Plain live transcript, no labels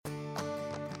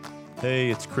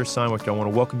Hey, it's Chris Simwick. I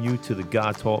want to welcome you to the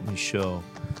God Taught Me Show.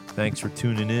 Thanks for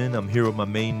tuning in. I'm here with my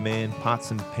main man,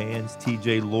 Pots and Pans,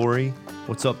 TJ Laurie.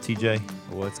 What's up, TJ?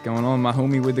 What's going on, my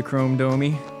homie with the Chrome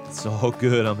Domey? It's all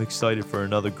good. I'm excited for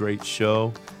another great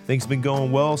show. Things have been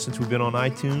going well since we've been on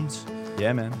iTunes.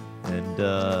 Yeah, man.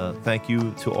 And thank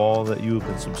you to all that you have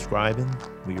been subscribing.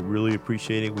 We really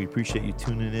appreciate it. We appreciate you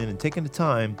tuning in and taking the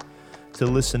time to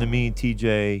listen to me and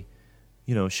TJ,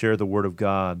 share the Word of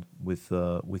God with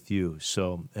you.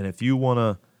 So, and if you want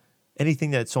to,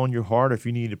 anything that's on your heart, if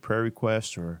you need a prayer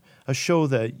request or a show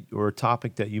or a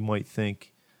topic that you might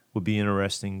think would be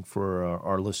interesting for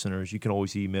our listeners, you can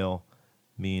always email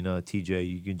me and TJ.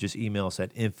 You can just email us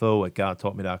at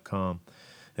info@godtaughtme.com.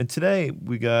 And today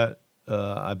we got,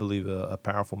 I believe, a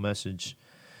powerful message.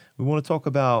 We want to talk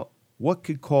about what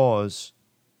could cause,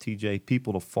 TJ,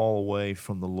 people to fall away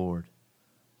from the Lord.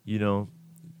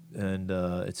 And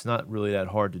it's not really that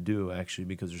hard to do, actually,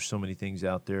 because there's so many things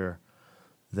out there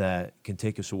that can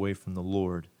take us away from the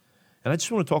Lord. And I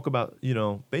just want to talk about,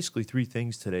 basically three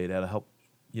things today that'll help,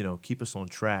 keep us on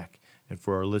track. And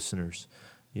for our listeners,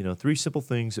 three simple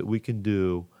things that we can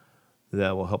do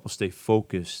that will help us stay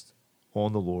focused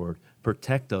on the Lord,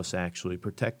 protect us, actually,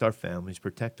 protect our families,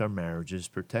 protect our marriages,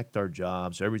 protect our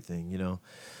jobs, everything,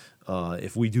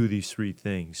 if we do these three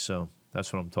things. So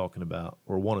that's what I'm talking about,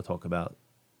 or want to talk about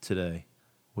today.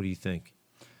 What do you think?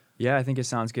 Yeah, I think it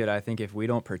sounds good. I think if we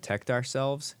don't protect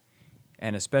ourselves,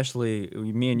 and especially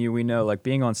me and you, we know, like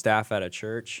being on staff at a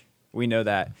church, we know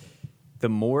that the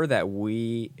more that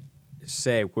we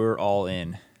say we're all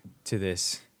in to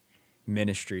this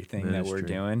ministry thing that we're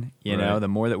doing, the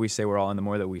more that we say we're all in, the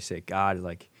more that we say, God,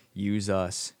 like, use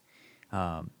us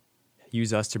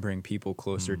to bring people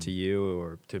closer to you,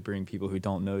 or to bring people who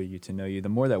don't know you to know you. The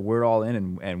more that we're all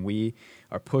in and we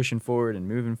are pushing forward and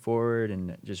moving forward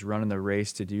and just running the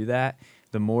race to do that,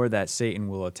 the more that Satan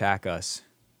will attack us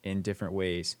in different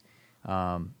ways.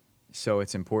 So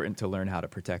it's important to learn how to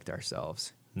protect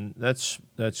ourselves. That's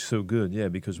so good, yeah,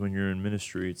 because when you're in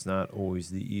ministry, it's not always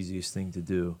the easiest thing to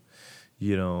do.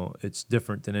 It's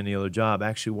different than any other job.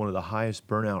 Actually, one of the highest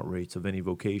burnout rates of any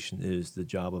vocation is the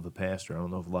job of a pastor. I don't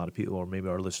know if a lot of people, or maybe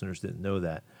our listeners, didn't know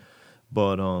that.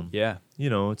 But,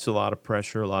 it's a lot of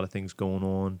pressure, a lot of things going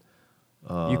on.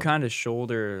 You kind of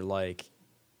shoulder, like,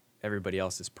 everybody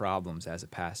else's problems as a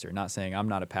pastor. Not saying I'm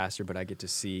not a pastor, but I get to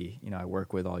see, I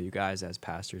work with all you guys as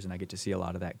pastors, and I get to see a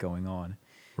lot of that going on.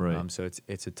 Right. So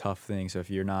it's a tough thing. So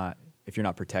if you're not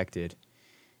protected,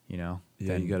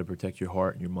 then you got to protect your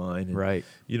heart and your mind. And, right.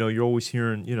 You're always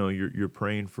hearing, you're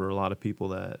praying for a lot of people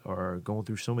that are going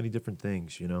through so many different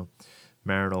things,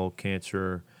 marital,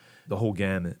 cancer, the whole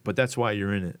gamut. But that's why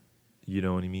you're in it. You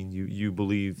know what I mean? You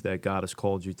believe that God has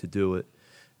called you to do it.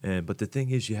 But the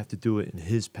thing is, you have to do it in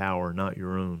His power, not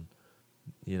your own,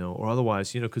 or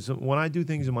otherwise, because when I do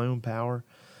things in my own power,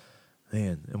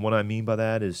 man, and what I mean by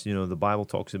that is, the Bible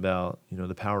talks about,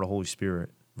 the power of the Holy Spirit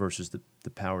versus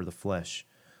the power of the flesh.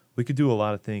 We could do a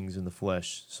lot of things in the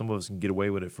flesh. Some of us can get away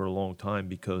with it for a long time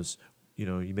because,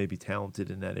 you may be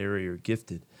talented in that area or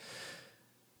gifted.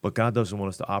 But God doesn't want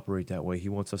us to operate that way. He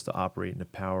wants us to operate in the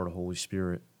power of the Holy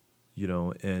Spirit,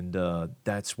 and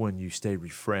that's when you stay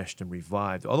refreshed and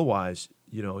revived. Otherwise,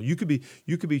 you could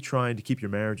be trying to keep your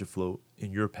marriage afloat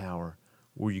in your power,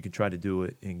 or you can try to do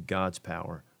it in God's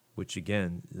power, which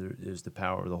again is the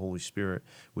power of the Holy Spirit,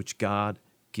 which God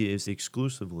gives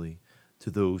exclusively to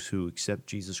those who accept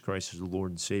Jesus Christ as the Lord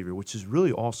and Savior, which is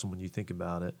really awesome when you think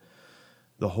about it.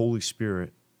 The Holy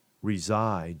Spirit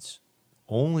resides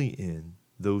only in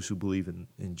those who believe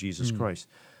in Jesus Christ.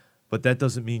 But that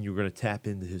doesn't mean you're going to tap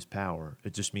into His power.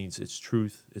 It just means it's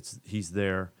truth. He's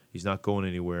there. He's not going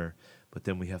anywhere. But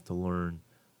then we have to learn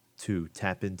to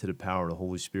tap into the power of the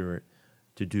Holy Spirit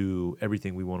to do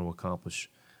everything we want to accomplish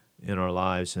in our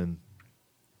lives. And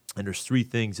there's three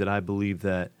things that I believe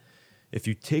that if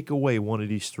you take away one of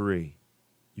these three,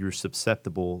 you're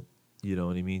susceptible,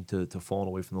 to falling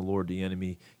away from the Lord. The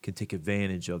enemy can take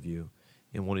advantage of you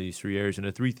in one of these three areas. And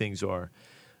the three things are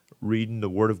reading the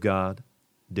Word of God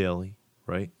daily,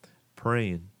 right?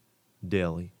 Praying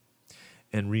daily,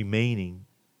 and remaining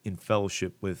in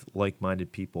fellowship with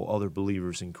like-minded people, other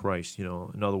believers in Christ, in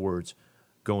other words,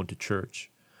 going to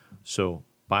church. So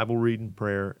Bible reading,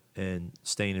 prayer, and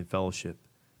staying in fellowship.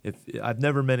 If I've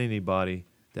never met anybody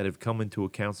that have come into a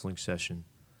counseling session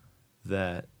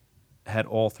that had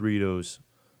all three of those,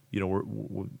 were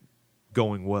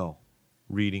going well,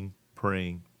 reading,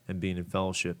 praying, and being in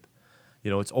fellowship.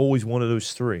 It's always one of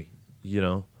those three,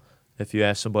 If you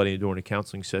ask somebody during a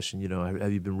counseling session,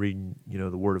 have you been reading,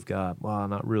 the Word of God? Well,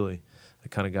 not really. I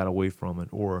kind of got away from it.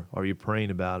 Or are you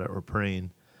praying about it or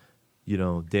praying,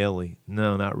 daily?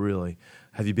 No, not really.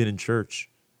 Have you been in church?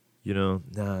 Nah,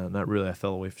 not really. I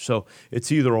fell away. So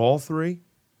it's either all three,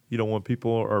 when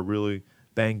people are really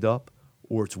banged up,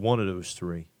 or it's one of those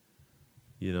three,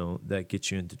 that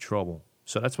gets you into trouble.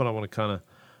 So that's what I want to kind of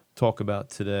talk about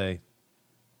today.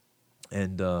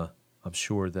 And I'm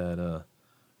sure that,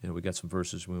 we got some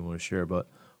verses we want to share, but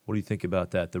what do you think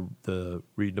about that? The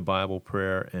reading the Bible,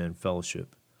 prayer, and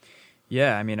fellowship.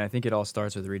 Yeah, I mean, I think it all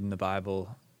starts with reading the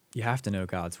Bible. You have to know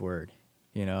God's word.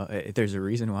 There's a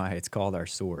reason why it's called our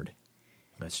sword.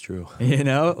 That's true. It's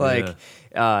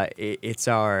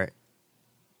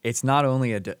not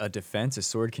only a defense. A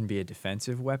sword can be a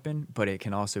defensive weapon, but it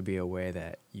can also be a way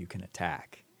that you can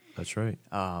attack. That's right.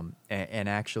 And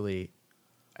actually,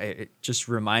 it just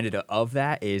reminded of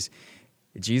that is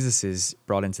Jesus is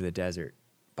brought into the desert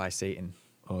by Satan,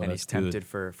 and he's tempted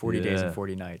for 40 days and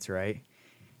 40 nights, right?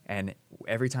 And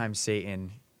every time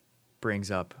Satan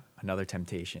brings up another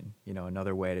temptation,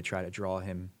 another way to try to draw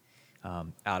him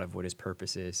out of what his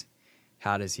purpose is,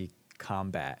 how does he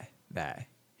combat that?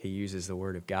 He uses the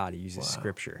word of God. He uses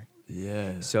scripture.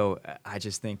 Yeah. So I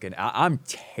just think, and I'm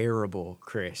terrible,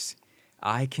 Chris.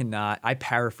 I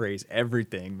paraphrase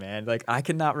everything, man. Like, I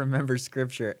cannot remember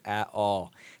scripture at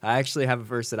all. I actually have a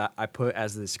verse that I put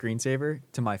as the screensaver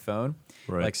to my phone.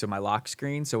 Right. Like, so my lock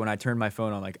screen. So when I turn my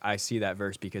phone on, like, I see that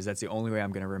verse because that's the only way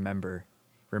I'm going to remember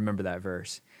that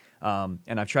verse. And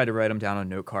I've tried to write them down on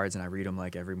note cards, and I read them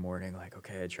like every morning. Like,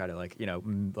 okay, I try to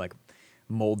like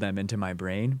mold them into my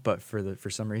brain. But for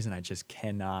some reason, I just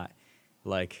cannot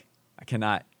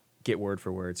get word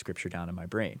for word scripture down in my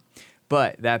brain.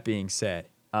 But that being said,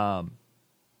 I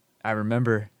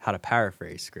remember how to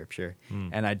paraphrase scripture,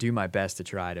 and I do my best to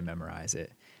try to memorize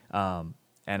it. And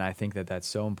I think that that's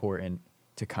so important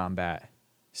to combat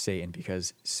Satan,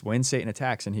 because when Satan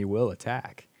attacks, and he will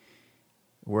attack,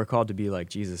 we're called to be like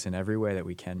Jesus in every way that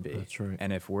we can be. That's right.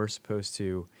 And if we're supposed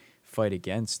to fight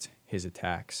against his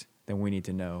attacks, then we need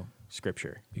to know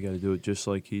scripture. You got to do it just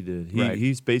like he did. Right.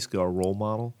 He's basically our role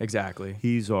model. Exactly.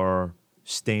 He's our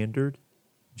standard.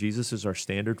 Jesus is our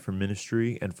standard for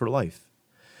ministry and for life,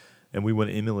 and we want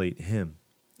to emulate him.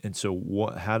 And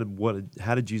so, how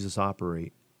did Jesus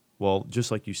operate? Well,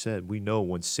 just like you said, we know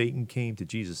when Satan came to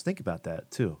Jesus. Think about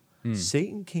that too.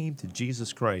 Satan came to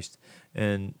Jesus Christ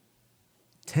and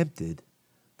tempted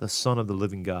the Son of the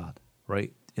living God,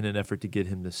 right, in an effort to get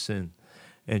him to sin.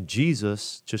 And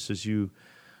Jesus, just as you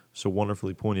so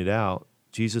wonderfully pointed out,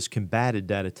 Jesus combated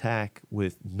that attack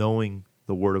with knowing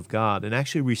the Word of God and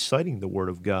actually reciting the Word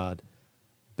of God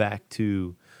back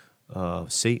to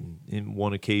Satan. In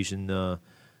one occasion,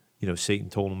 Satan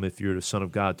told him, "If you're the Son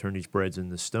of God, turn these breads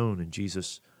into stone." And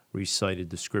Jesus recited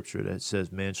the scripture that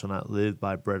says, "Man shall not live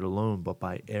by bread alone, but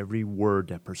by every word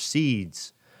that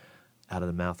proceeds out of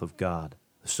the mouth of God."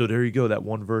 So there you go, that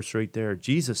one verse right there.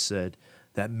 Jesus said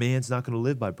that man's not going to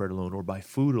live by bread alone or by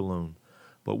food alone,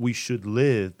 but we should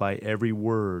live by every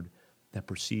word that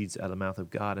proceeds out of the mouth of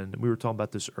God. And we were talking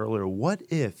about this earlier. What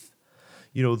if,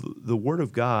 the Word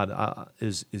of God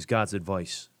is God's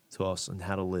advice to us on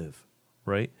how to live,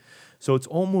 right? So it's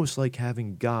almost like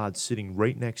having God sitting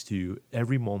right next to you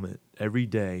every moment, every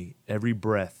day, every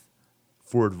breath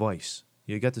for advice.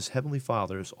 You got this Heavenly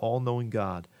Father, this all-knowing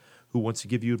God, who wants to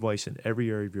give you advice in every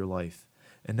area of your life.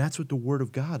 And that's what the Word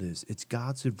of God is. It's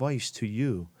God's advice to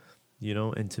you,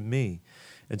 and to me.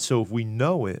 And so if we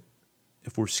know it,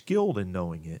 if we're skilled in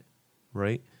knowing it,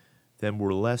 right, then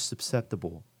we're less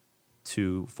susceptible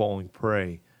to falling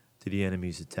prey to the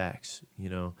enemy's attacks.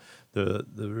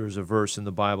 There's a verse in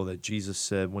the Bible that Jesus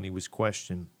said when he was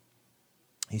questioned.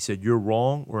 He said, "You're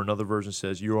wrong," or another version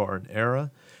says, "You are in error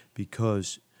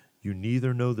because you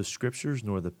neither know the Scriptures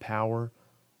nor the power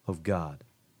of God."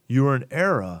 You are in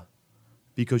error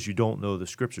because you don't know the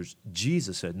Scriptures.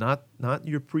 Jesus said, not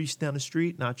your priest down the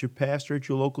street, not your pastor at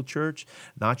your local church,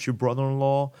 not your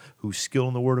brother-in-law who's skilled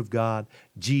in the Word of God.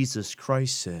 Jesus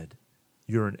Christ said,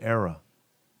 you're in error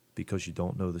because you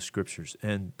don't know the Scriptures.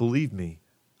 And believe me,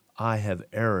 I have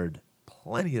erred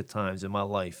plenty of times in my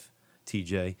life,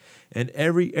 TJ. And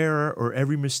every error or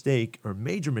every mistake or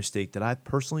major mistake that I've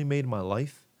personally made in my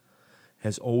life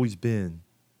has always been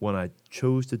when I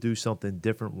chose to do something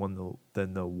different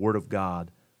than the Word of God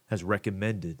has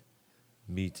recommended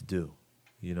me to do,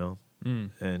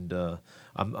 And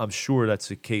I'm sure that's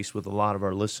the case with a lot of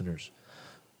our listeners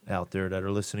out there that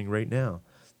are listening right now.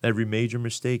 Every major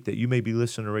mistake that you may be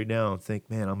listening right now and think,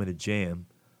 man, I'm in a jam,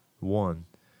 one.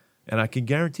 And I can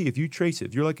guarantee if you trace it,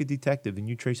 if you're like a detective and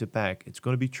you trace it back, it's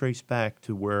going to be traced back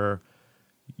to where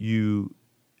you,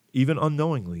 even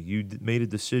unknowingly, you made a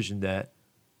decision that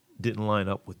didn't line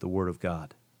up with the Word of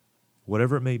God,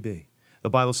 whatever it may be. The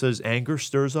Bible says anger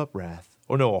stirs up wrath.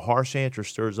 Or no, a harsh answer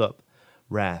stirs up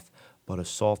wrath, but a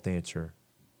soft answer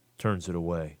turns it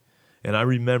away. And I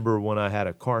remember when I had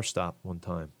a car stop one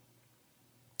time,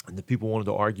 and the people wanted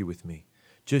to argue with me.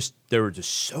 They were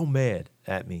just so mad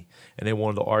at me, and they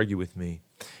wanted to argue with me.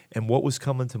 And what was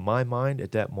coming to my mind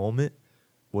at that moment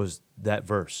was that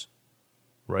verse,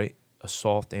 right? A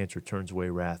soft answer turns away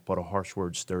wrath, but a harsh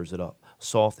word stirs it up. A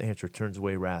soft answer turns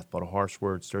away wrath, but a harsh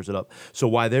word stirs it up. So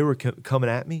while they were coming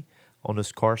at me on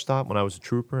this car stop when I was a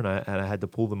trooper and I had to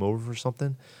pull them over for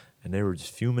something, and they were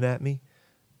just fuming at me,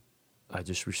 I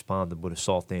just responded with a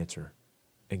soft answer.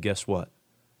 And guess what?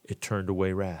 It turned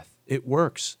away wrath. It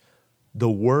works. The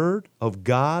word of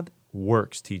God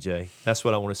works, TJ. That's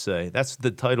what I want to say. That's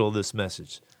the title of this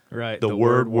message. Right. The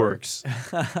word works.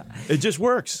 It just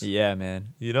works. Yeah,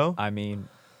 man. You know? I mean,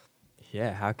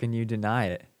 yeah, how can you deny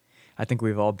it? I think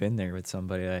we've all been there with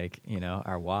somebody like,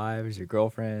 our wives or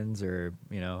girlfriends or,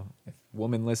 if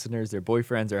women listeners, their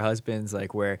boyfriends or husbands,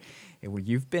 like where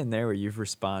you've been there where you've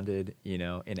responded,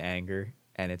 in anger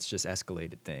and it's just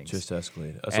escalated things. Just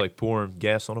escalated. It's like pouring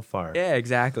gas on a fire. Yeah,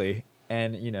 exactly.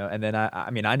 And, and then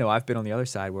I know I've been on the other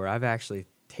side where I've actually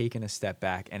taken a step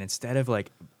back and instead of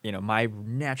like, my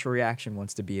natural reaction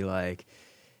wants to be like,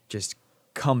 just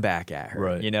come back at her,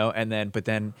 right. But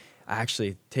then I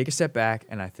actually take a step back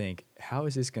and I think, how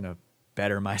is this going to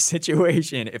better my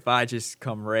situation if I just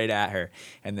come right at her?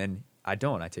 And then I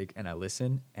don't. I take and I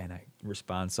listen and I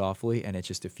respond softly and it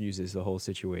just diffuses the whole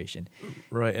situation.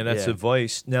 Right, and that's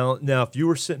advice. Now, if you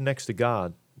were sitting next to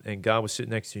God and God was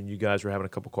sitting next to you and you guys were having a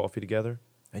cup of coffee together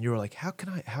and you were like, how can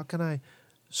I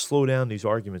slow down these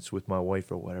arguments with my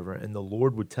wife or whatever? And the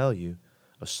Lord would tell you,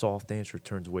 a soft answer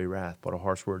turns away wrath, but a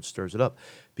harsh word stirs it up.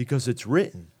 Because it's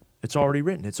written. It's already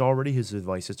written. It's already his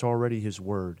advice. It's already his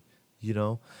word,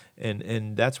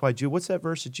 And that's why, what's that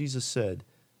verse that Jesus said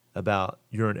about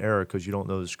you're in error because you don't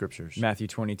know the scriptures? Matthew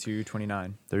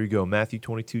 22:29. There you go. Matthew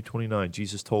 22:29.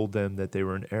 Jesus told them that they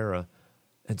were in error.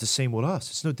 And it's the same with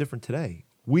us. It's no different today.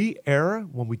 We err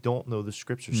when we don't know the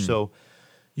scriptures. So,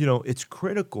 it's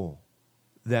critical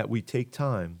that we take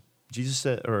time. Jesus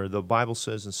said, or the Bible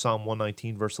says in Psalm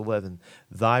 119, verse 11,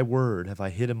 thy word have I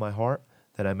hid in my heart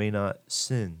that I may not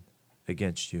sin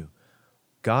against you.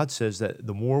 God says that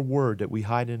the more word that we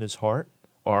hide in his heart,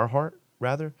 our heart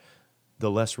rather, the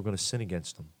less we're going to sin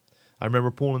against him. I remember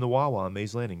pulling the Wawa on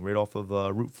Mays Landing right off of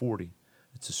Route 40.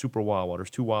 It's a super Wawa. There's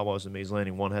two Wawas in Mays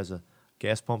Landing. One has a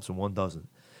gas pumps and one doesn't.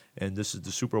 And this is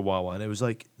the super Wawa. And it was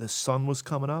like the sun was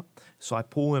coming up. So I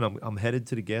pull in. I'm headed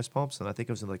to the gas pumps. And I think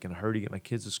I was in a hurry to get my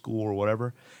kids to school or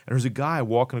whatever. And there's a guy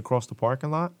walking across the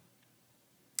parking lot.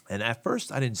 And at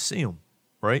first I didn't see him,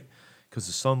 right? Because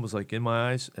the sun was in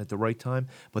my eyes at the right time.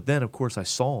 But then, of course, I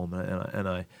saw him. And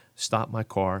I stopped my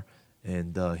car.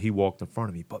 And he walked in front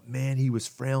of me. But, man, he was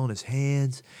frailing his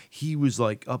hands. He was,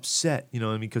 upset,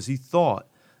 because he thought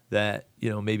that,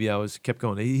 maybe I kept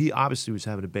going. He obviously was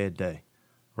having a bad day,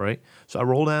 right? So I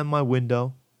roll down my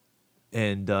window,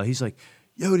 and he's like,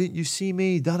 yo, didn't you see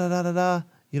me? Da-da-da-da-da,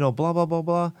 blah, blah, blah,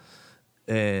 blah.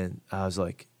 And I was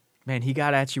like, man, he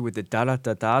got at you with the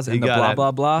da-da-da-das and the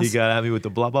blah-blah-blahs? He got at me with the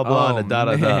blah-blah-blah and the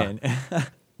da-da-da.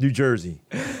 New Jersey.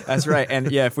 That's right.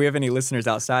 And yeah, if we have any listeners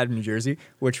outside of New Jersey,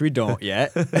 which we don't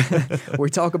yet, we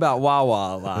talk about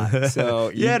Wawa a lot. So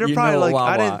yeah, they're probably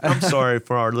I'm sorry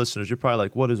for our listeners. You're probably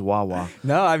like, what is Wawa?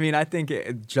 No, I mean, I think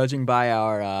judging by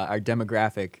our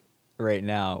demographic right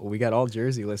now, we got all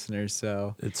Jersey listeners.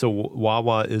 So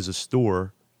Wawa is a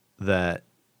store that,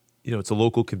 it's a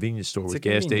local convenience store with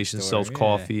gas stations, sells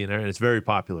coffee and everything. It's very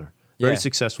popular. Very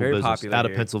successful business out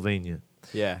of Pennsylvania.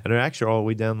 Yeah. And they're actually all the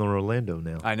way down to Orlando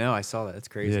now. I know. I saw that. That's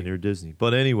crazy. Yeah, near Disney.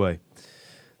 But anyway,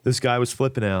 this guy was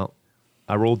flipping out.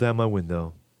 I rolled down my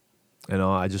window, and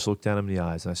I just looked at him in the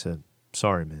eyes, and I said,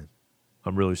 sorry, man.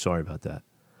 I'm really sorry about that.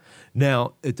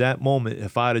 Now, at that moment,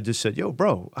 if I had just said, yo,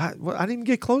 bro, I didn't even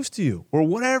get close to you, or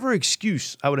whatever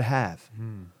excuse I would have,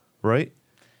 right?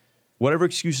 Whatever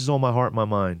excuse is on my heart and my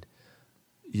mind,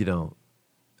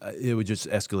 it would just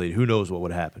escalate. Who knows what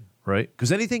would happen, right?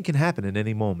 Because anything can happen at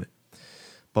any moment.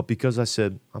 But because I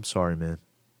said, I'm sorry, man,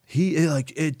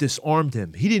 it disarmed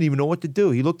him. He didn't even know what to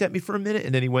do. He looked at me for a minute,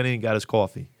 and then he went in and got his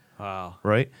coffee. Wow.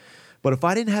 Right? But if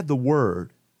I didn't have the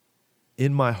word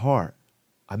in my heart,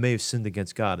 I may have sinned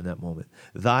against God in that moment.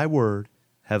 Thy word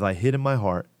have I hid in my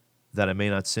heart that I may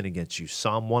not sin against you.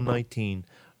 Psalm 119,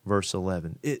 verse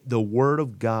 11. The word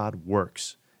of God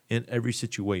works in every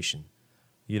situation.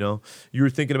 You were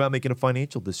thinking about making a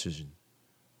financial decision.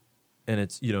 And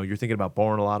it's, you're thinking about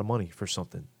borrowing a lot of money for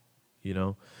something,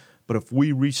 But if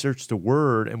we research the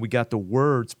word and we got the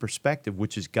word's perspective,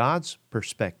 which is God's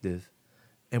perspective,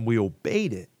 and we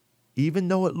obeyed it, even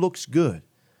though it looks good.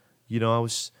 I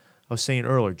was saying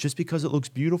earlier, just because it looks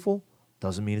beautiful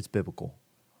doesn't mean it's biblical.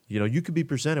 You could be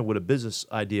presented with a business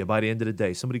idea by the end of the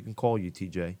day. Somebody can call you,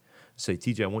 TJ, say,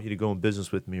 TJ, I want you to go in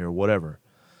business with me or whatever.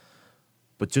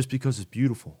 But just because it's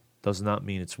beautiful does not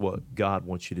mean it's what God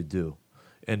wants you to do.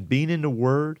 And being in the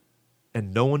Word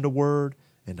and knowing the Word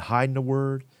and hiding the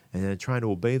Word and then trying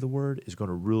to obey the Word is going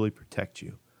to really protect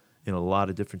you in a lot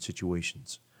of different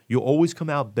situations. You'll always come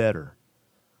out better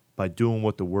by doing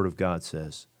what the Word of God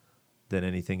says than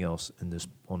anything else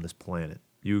on this planet.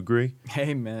 You agree?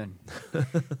 Amen.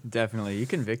 Definitely. You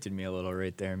convicted me a little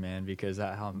right there, man, because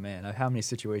how many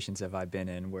situations have I been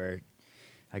in where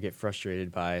I get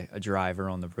frustrated by a driver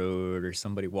on the road or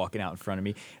somebody walking out in front of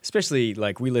me, especially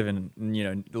like we live in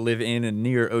and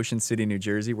near Ocean City, New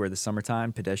Jersey, where the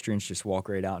summertime pedestrians just walk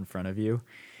right out in front of you.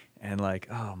 And like,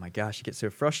 oh my gosh, you get so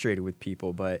frustrated with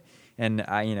people.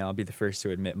 I'll be the first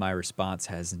to admit my response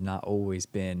has not always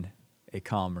been a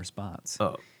calm response.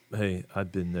 Oh, hey,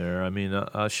 I've been there. I mean,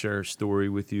 I'll share a story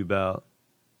with you about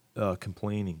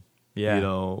complaining.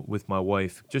 Yeah. With my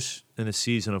wife, just in a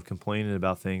season of complaining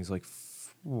about things like,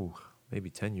 maybe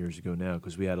 10 years ago now,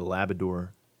 because we had a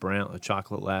Labrador, a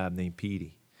chocolate lab named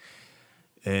Petey.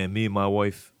 And me and my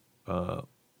wife,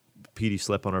 Petey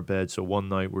slept on our bed. So one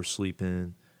night we're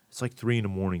sleeping. It's like 3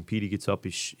 a.m. Petey gets up,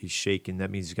 he's shaking.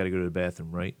 That means he's got to go to the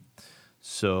bathroom, right?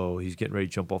 So he's getting ready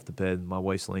to jump off the bed. My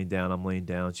wife's laying down, I'm laying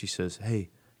down. She says,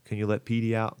 hey, can you let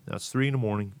Petey out? Now it's 3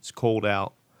 a.m. It's cold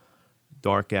out,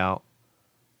 dark out,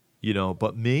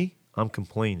 but me, I'm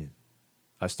complaining.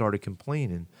 I started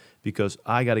complaining because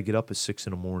I got to get up at 6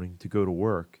 a.m. to go to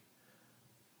work.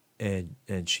 And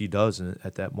she doesn't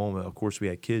at that moment. Of course, we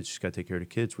had kids. She's got to take care of the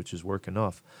kids, which is work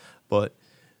enough. But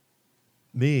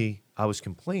me, I was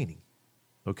complaining.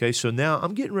 Okay, so now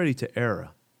I'm getting ready to err.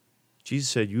 Jesus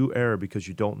said, you err because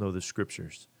you don't know the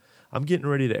scriptures. I'm getting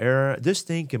ready to err. This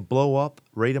thing can blow up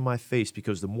right in my face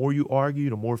because the more you argue,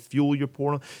 the more fuel you're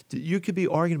pouring on. You could be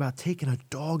arguing about taking a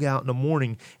dog out in the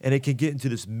morning, and it can get into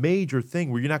this major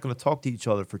thing where you're not going to talk to each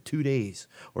other for 2 days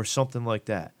or something like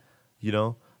that. I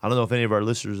don't know if any of our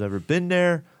listeners have ever been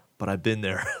there, but I've been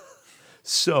there.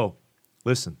 So,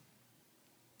 listen.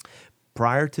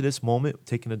 Prior to this moment,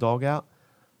 taking the dog out,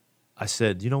 I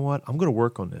said, you know what? I'm going to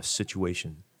work on this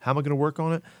situation. How am I going to work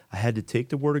on it? I had to take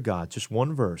the Word of God, just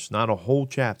one verse, not a whole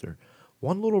chapter,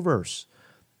 one little verse.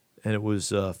 And it was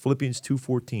Philippians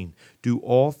 2:14. Do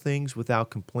all things without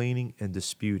complaining and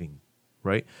disputing,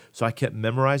 right? So I kept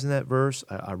memorizing that verse.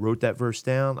 I wrote that verse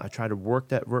down. I tried to work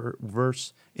that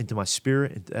verse into my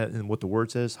spirit and what the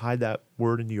Word says. Hide that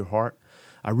word into your heart.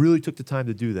 I really took the time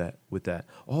to do that with that.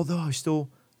 Although I was still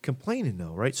complaining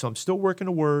though, right? So I'm still working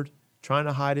the Word, trying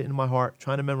to hide it in my heart,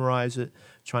 trying to memorize it,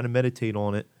 trying to meditate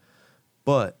on it.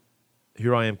 But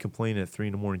here I am complaining at 3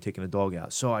 a.m, taking a dog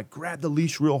out. So I grab the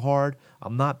leash real hard.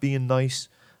 I'm not being nice.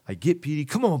 I get Petey.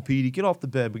 Come on, Petey, get off the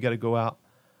bed. We got to go out.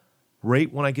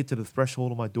 Right when I get to the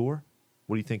threshold of my door,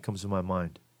 what do you think comes to my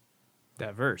mind?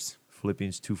 That verse.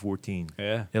 Philippians 2:14.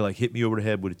 Yeah. It like hit me over the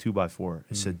head with a 2x4.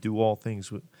 It said, do all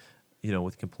things with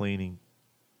complaining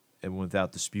and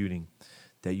without disputing,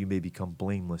 that you may become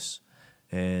blameless.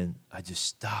 And I just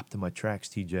stopped in my tracks,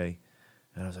 TJ.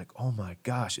 And I was like, oh my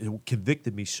gosh, it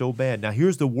convicted me so bad. Now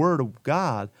here's the Word of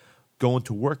God going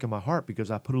to work in my heart because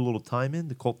I put a little time in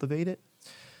to cultivate it.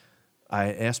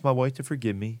 I asked my wife to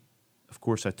forgive me. Of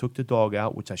course, I took the dog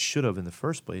out, which I should have in the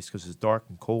first place because it's dark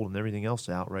and cold and everything else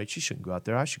out, right? She shouldn't go out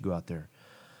there. I should go out there.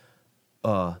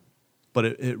 But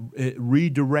it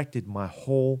redirected my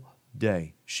whole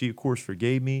day. She, of course,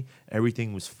 forgave me.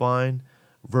 Everything was fine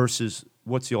versus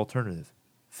what's the alternative?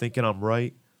 Thinking I'm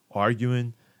right,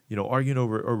 arguing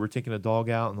over taking a dog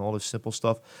out and all this simple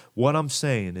stuff. What I'm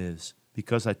saying is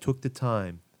because I took the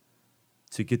time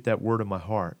to get that word in my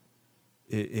heart,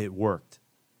 it worked.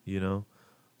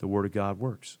 The Word of God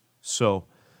works. So,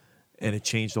 and it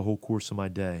changed the whole course of my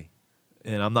day.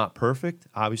 And I'm not perfect,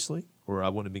 obviously, or I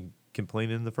wouldn't have been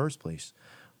complaining in the first place.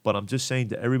 But I'm just saying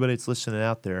to everybody that's listening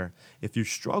out there, if you're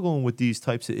struggling with these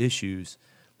types of issues,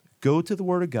 go to the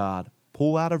Word of God,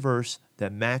 pull out a verse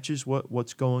that matches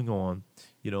what's going on.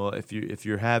 If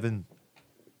you're having,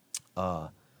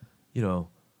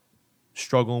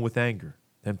 struggling with anger,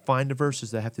 then find the verses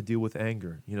that have to deal with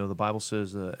anger. The Bible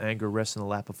says anger rests in the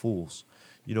lap of fools.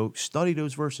 Study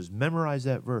those verses, memorize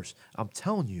that verse. I'm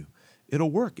telling you,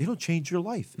 it'll work. It'll change your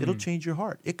life. It'll change your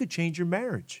heart. It could change your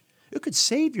marriage. It could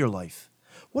save your life.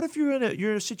 What if you're in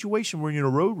a situation where you're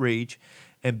in a road rage,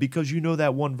 and because you know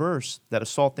that one verse, that a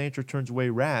salt answer turns away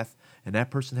wrath, and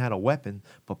that person had a weapon,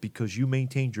 but because you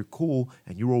maintained your cool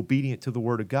and you were obedient to the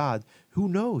Word of God, who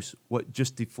knows what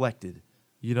just deflected?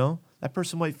 That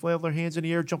person might flail their hands in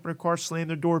the air, jump in their car, slam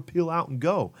their door, peel out, and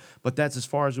go. But that's as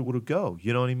far as it would go.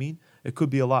 You know what I mean? It could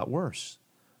be a lot worse.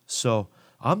 So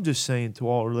I'm just saying to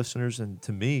all our listeners and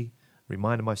to me,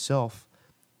 reminding myself,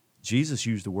 Jesus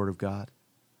used the Word of God.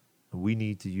 And we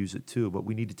need to use it too, but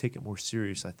we need to take it more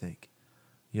serious, I think.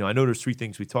 You know, I know there's 3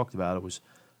 things we talked about. It was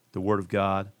the Word of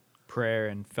God, prayer,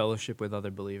 and fellowship with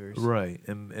other believers. right?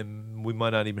 And we might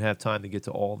not even have time to get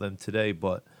to all of them today,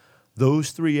 but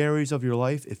those 3 areas of your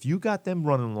life, if you got them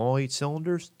running on all 8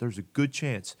 cylinders, there's a good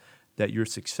chance that your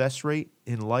success rate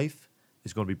in life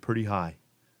is going to be pretty high.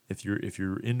 If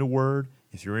you're in the Word,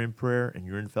 if you're in prayer, and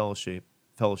you're in fellowship,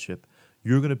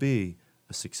 you're going to be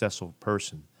a successful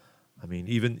person. I mean,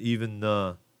 even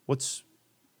what's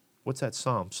that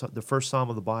psalm? The first psalm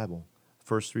of the Bible,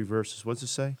 first 3 verses. What's it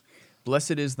say?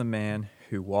 Blessed is the man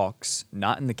who walks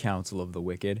not in the counsel of the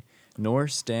wicked, nor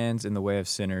stands in the way of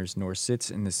sinners, nor sits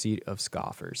in the seat of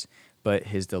scoffers. But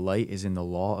his delight is in the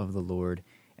law of the Lord,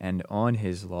 and on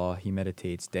his law he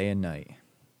meditates day and night.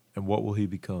 And what will he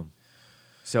become?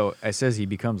 So it says he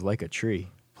becomes like a tree.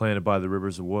 Planted by the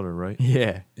rivers of water, right?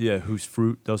 Yeah. Yeah, whose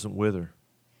fruit doesn't wither.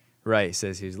 Right. It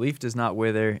says his leaf does not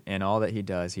wither, and all that he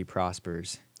does, he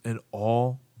prospers. And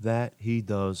all that he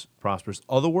does prospers.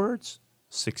 Other words,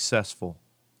 successful.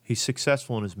 He's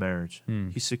successful in his marriage.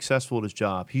 He's successful at his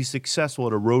job. He's successful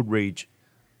at a road rage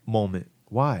moment.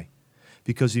 Why?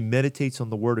 Because he meditates on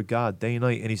the Word of God day and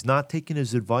night, and he's not taking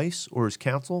his advice or his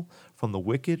counsel from the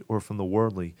wicked or from the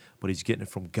worldly, but he's getting it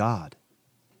from God,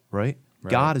 right?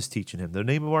 God is teaching him. The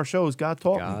name of our show is God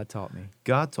Taught Me. God taught me.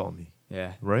 God taught me.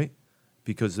 Yeah. Right?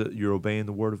 Because you're obeying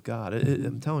the Word of God.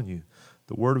 I'm telling you,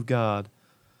 the Word of God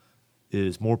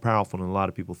is more powerful than a lot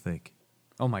of people think.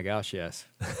 Oh my gosh, yes.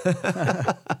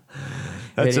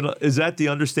 Is that the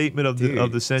understatement of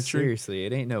the century? Seriously,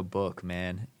 it ain't no book,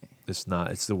 man. It's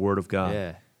not. It's the Word of God.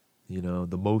 Yeah. You know,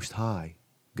 the Most High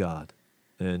God.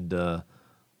 And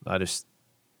I just,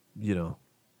 you know,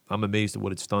 I'm amazed at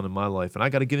what it's done in my life. And I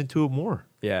got to get into it more.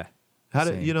 Yeah.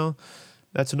 You know,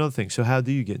 that's another thing. So how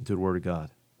do you get into the Word of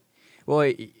God?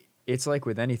 Well, it's like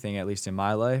with anything, at least in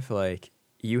my life, like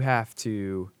you have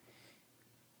to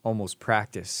almost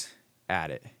practice at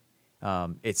it.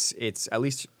 It's at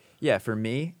least, yeah, for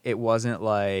me, it wasn't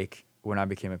like when I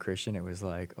became a Christian, it was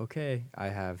like, okay, I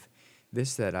have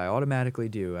this that I automatically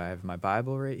do. I have my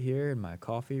Bible right here and my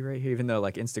coffee right here, even though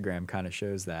like Instagram kind of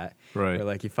shows that. Right. Or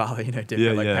like you follow, different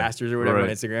pastors or whatever on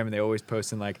Instagram, and they always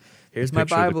posting like, here's my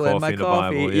Bible and my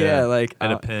coffee. Yeah, like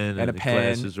and a pen and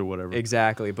glasses or whatever.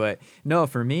 Exactly. But no,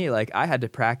 for me, like I had to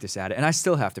practice at it, and I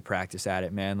still have to practice at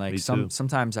it, man. Like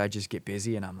sometimes I just get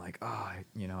busy and I'm like, I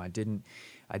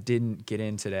didn't get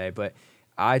in today, but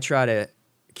I try to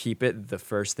keep it the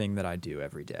first thing that I do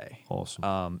every day.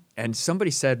 Awesome. And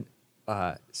somebody said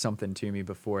something to me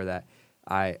before that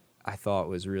I thought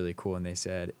was really cool, and they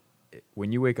said,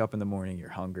 when you wake up in the morning, you're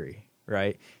hungry,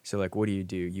 right? So like, what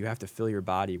do? You have to fill your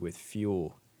body with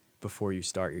fuel before you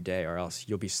start your day, or else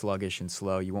you'll be sluggish and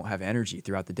slow. You won't have energy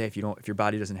throughout the day if your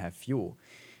body doesn't have fuel.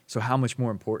 So how much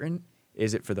more important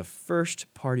is it for the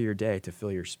first part of your day to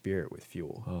fill your spirit with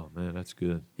fuel? Oh man, that's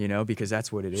good. Because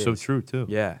that's what it is. So true too.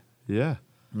 Yeah. Yeah.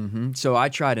 Mm-hmm. So I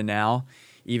try to now,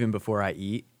 even before I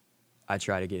eat, I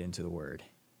try to get into the Word.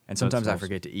 And sometimes I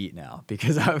forget to eat now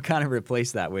because I've kind of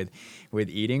replaced that with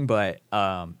eating. But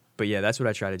yeah, that's what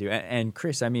I try to do. And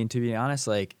Chris, I mean, to be honest,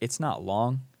 like it's not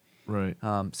long. Right.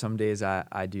 Some days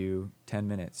I do 10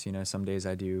 minutes, some days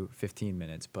I do 15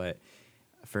 minutes. But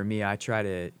for me, I try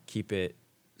to keep it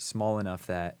small enough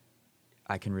that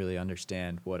I can really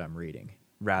understand what I'm reading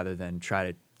rather than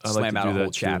try to slam out a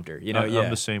whole chapter. I'm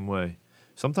the same way.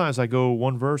 Sometimes I go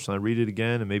one verse and I read it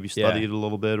again and maybe study it a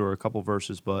little bit or a couple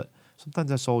verses, but sometimes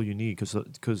that's all you need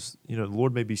because the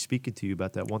Lord may be speaking to you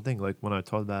about that one thing. Like when I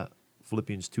talked about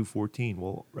Philippians 2:14,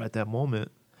 well, at that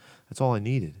moment, that's all I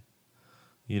needed.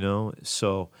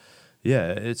 So yeah,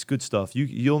 it's good stuff.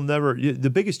 You'll never.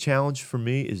 The biggest challenge for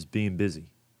me is being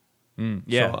busy.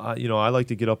 Yeah. So I like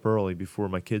to get up early before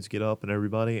my kids get up and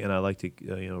everybody, and I like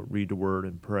to read the Word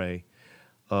and pray.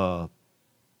 But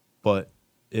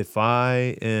if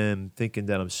I am thinking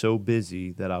that I'm so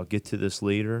busy that I'll get to this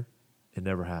later, it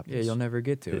never happens. Yeah, you'll never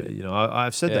get to it.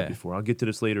 I've said that before. I'll get to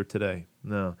this later today.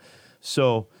 No.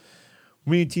 So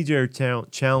me and TJ are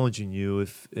challenging you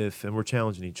and we're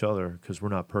challenging each other because we're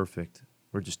not perfect.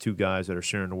 We're just 2 guys that are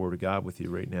sharing the Word of God with you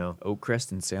right now.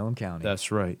 Oakcrest and Salem County.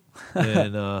 That's right.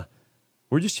 And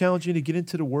we're just challenging you to get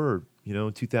into the Word,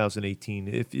 in 2018.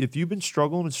 If you've been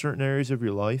struggling in certain areas of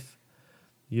your life,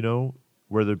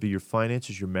 whether it be your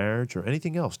finances, your marriage, or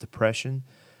anything else, depression,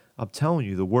 I'm telling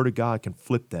you, the Word of God can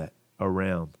flip that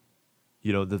around.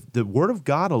 The Word of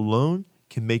God alone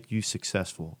can make you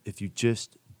successful if you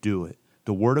just do it.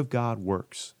 The Word of God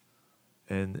works.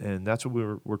 And that's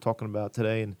what we're talking about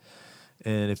today. And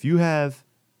if you have,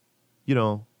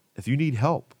 if you need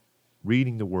help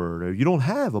reading the Word, or you don't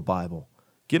have a Bible,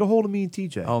 get a hold of me and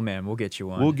TJ. Oh, man, we'll get you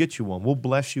one. We'll get you one. We'll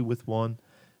bless you with one.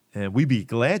 And we'd be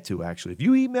glad to, actually. If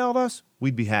you emailed us,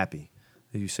 we'd be happy.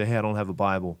 If you say, hey, I don't have a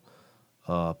Bible,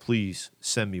 please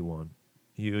send me one.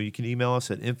 You can email us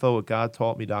at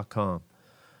info@godtaughtme.com.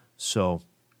 So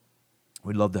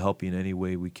we'd love to help you in any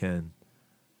way we can.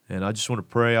 And I just want to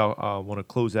pray. I want to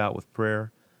close out with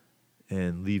prayer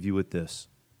and leave you with this.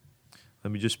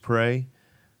 Let me just pray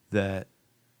that,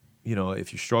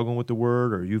 if you're struggling with the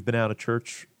Word or you've been out of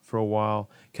church for a while,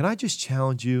 can I just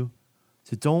challenge you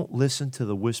to don't listen to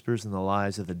the whispers and the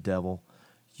lies of the devil.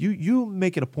 You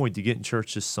make it a point to get in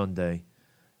church this Sunday,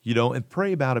 and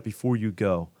pray about it before you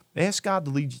go. Ask God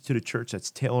to lead you to the church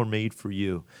that's tailor-made for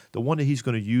you, the one that He's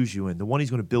going to use you in, the one He's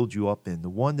going to build you up in, the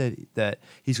one that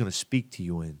He's going to speak to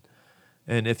you in.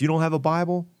 And if you don't have a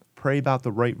Bible, pray about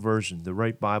the right version, the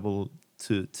right Bible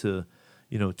to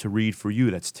read for you,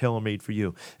 that's tailor-made for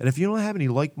you. And if you don't have any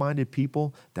like-minded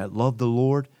people that love the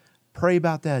Lord, pray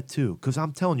about that too. Because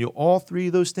I'm telling you, all three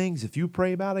of those things, if you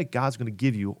pray about it, God's going to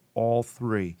give you all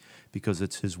three because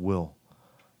it's His will.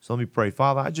 So let me pray.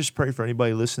 Father, I just pray for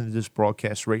anybody listening to this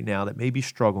broadcast right now that may be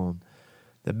struggling,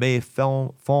 that may have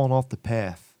fallen off the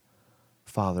path,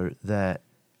 Father, that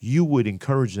you would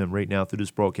encourage them right now through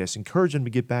this broadcast. Encourage them to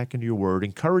get back into your Word.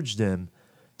 Encourage them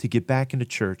to get back into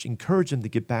church. Encourage them to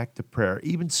get back to prayer.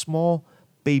 Even small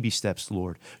baby steps,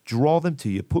 Lord. Draw them to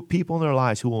you. Put people in their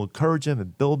lives who will encourage them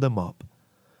and build them up.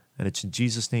 And it's in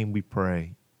Jesus' name we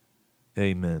pray.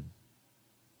 Amen.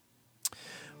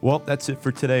 Well, that's it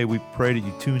for today. We pray that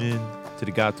you tune in to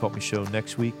the God Taught Me Show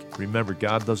next week. Remember,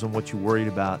 God doesn't want you worried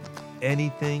about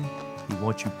anything. He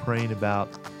wants you praying about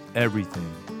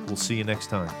everything. We'll see you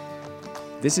next time.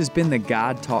 This has been the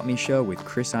God Taught Me Show with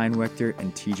Chris Einwechter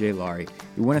and TJ Laurie.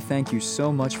 We want to thank you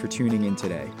so much for tuning in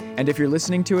today. And if you're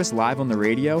listening to us live on the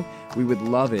radio, we would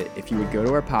love it if you would go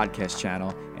to our podcast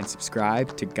channel and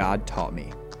subscribe to God Taught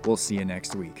Me. We'll see you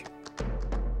next week.